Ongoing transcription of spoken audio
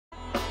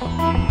You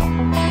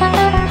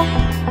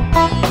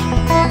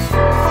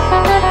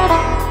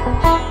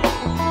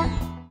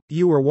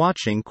are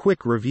watching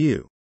Quick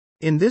Review.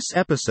 In this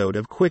episode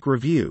of Quick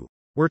Review,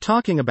 we're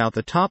talking about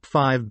the top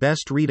 5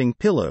 best reading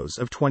pillows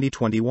of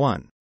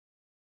 2021.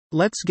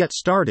 Let's get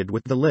started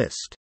with the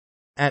list.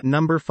 At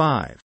number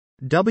 5.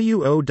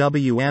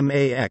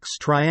 WOWMAX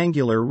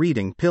Triangular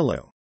Reading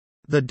Pillow.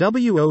 The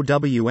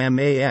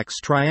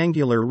WOWMAX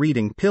Triangular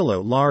Reading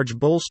Pillow Large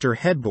Bolster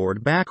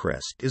Headboard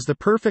Backrest is the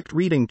perfect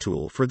reading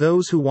tool for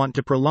those who want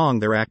to prolong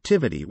their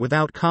activity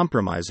without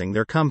compromising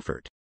their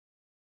comfort.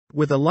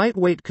 With a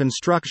lightweight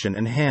construction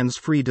and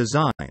hands-free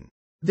design,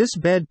 this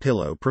bed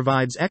pillow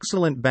provides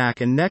excellent back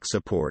and neck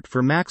support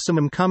for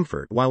maximum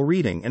comfort while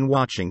reading and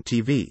watching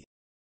TV.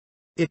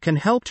 It can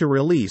help to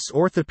release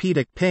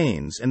orthopedic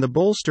pains, and the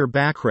bolster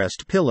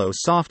backrest pillow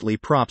softly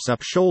props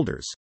up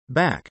shoulders,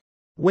 back,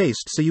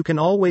 waist, so you can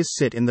always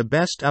sit in the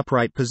best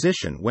upright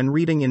position when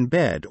reading in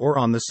bed or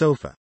on the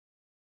sofa.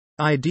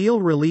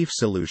 Ideal relief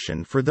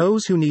solution for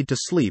those who need to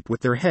sleep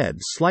with their heads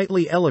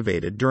slightly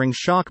elevated during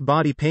shock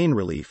body pain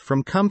relief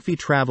from comfy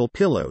travel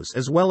pillows,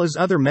 as well as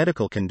other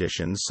medical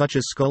conditions such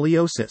as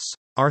scoliosis,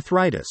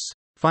 arthritis,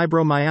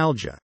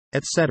 fibromyalgia,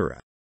 etc.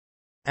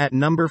 At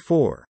number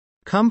 4.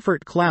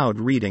 ComfortCloud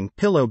Reading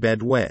Pillow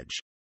Bed Wedge.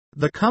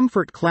 The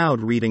ComfortCloud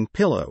Reading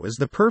Pillow is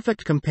the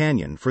perfect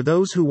companion for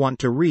those who want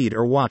to read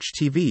or watch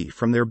TV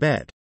from their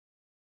bed.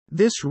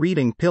 This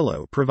reading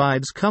pillow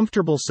provides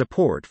comfortable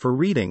support for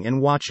reading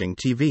and watching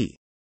TV.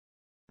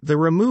 The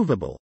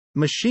removable,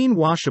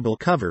 machine-washable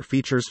cover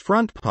features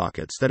front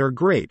pockets that are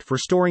great for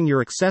storing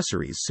your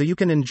accessories so you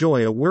can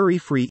enjoy a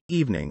worry-free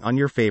evening on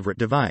your favorite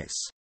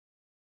device.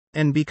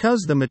 And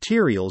because the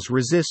materials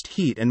resist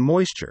heat and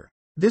moisture,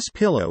 this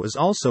pillow is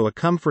also a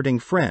comforting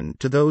friend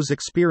to those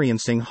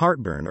experiencing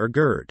heartburn or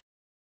GERD.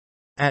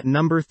 At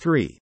number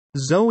 3.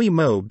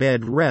 ZOEMO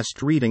Bed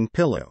Rest Reading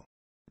Pillow.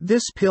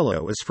 This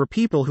pillow is for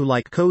people who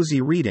like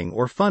cozy reading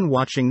or fun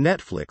watching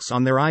Netflix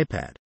on their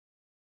iPad.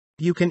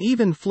 You can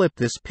even flip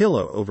this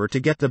pillow over to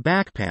get the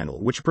back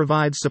panel, which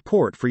provides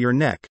support for your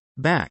neck,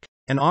 back,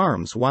 and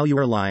arms while you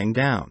are lying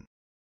down.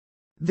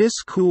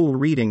 This cool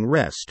reading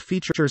rest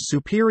features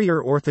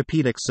superior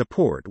orthopedic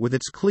support with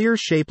its clear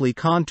shapely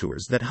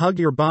contours that hug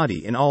your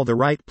body in all the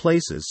right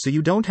places, so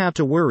you don't have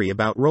to worry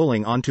about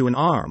rolling onto an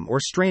arm or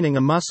straining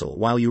a muscle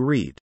while you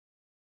read.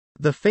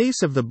 The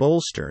face of the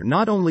bolster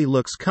not only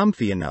looks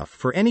comfy enough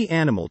for any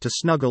animal to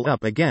snuggle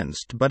up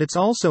against, but it's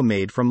also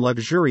made from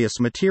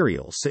luxurious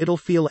materials, so it'll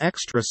feel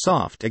extra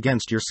soft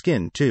against your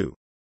skin too.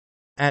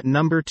 At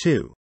number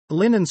 2.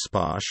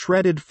 Linenspa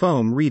Shredded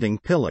Foam Reading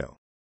Pillow.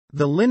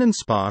 The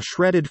Linenspa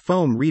Shredded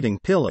Foam Reading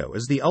Pillow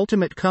is the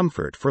ultimate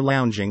comfort for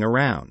lounging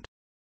around.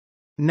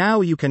 Now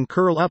you can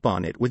curl up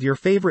on it with your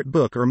favorite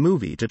book or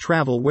movie to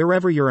travel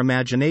wherever your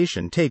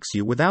imagination takes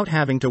you without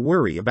having to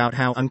worry about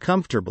how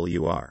uncomfortable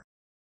you are.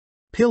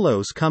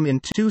 Pillows come in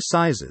 2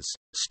 sizes,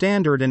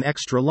 standard and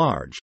extra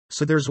large,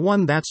 so there's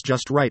one that's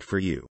just right for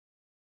you.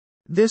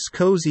 This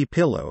cozy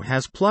pillow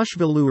has plush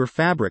velour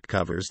fabric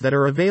covers that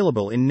are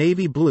available in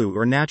navy blue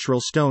or natural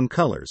stone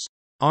colors,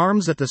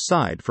 arms at the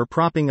side for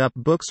propping up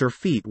books or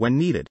feet when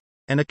needed,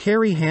 and a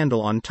carry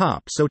handle on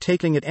top so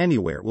taking it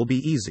anywhere will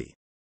be easy.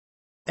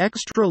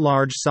 Extra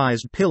large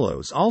sized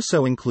pillows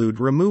also include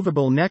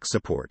removable neck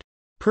support,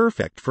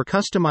 perfect for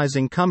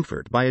customizing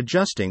comfort by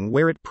adjusting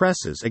where it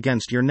presses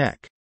against your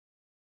neck.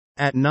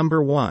 At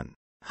number 1.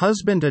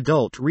 Husband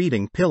Adult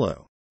Reading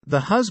Pillow. The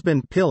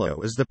husband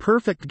pillow is the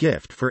perfect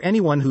gift for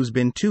anyone who's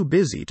been too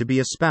busy to be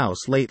a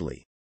spouse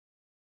lately.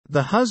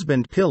 The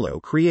husband pillow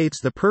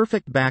creates the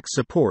perfect back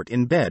support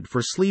in bed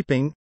for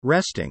sleeping,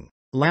 resting,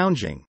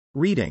 lounging,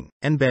 reading,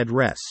 and bed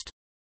rest.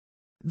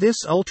 This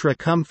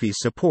ultra-comfy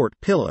support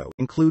pillow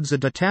includes a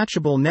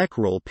detachable neck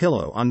roll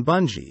pillow on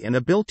bungee and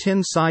a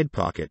built-in side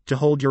pocket to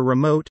hold your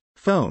remote,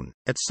 phone,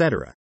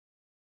 etc.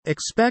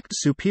 Expect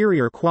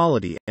superior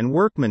quality and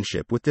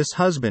workmanship with this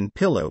husband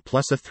pillow,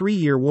 plus a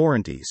 3-year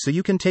warranty, so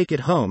you can take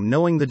it home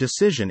knowing the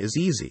decision is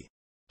easy: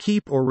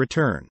 keep or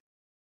return.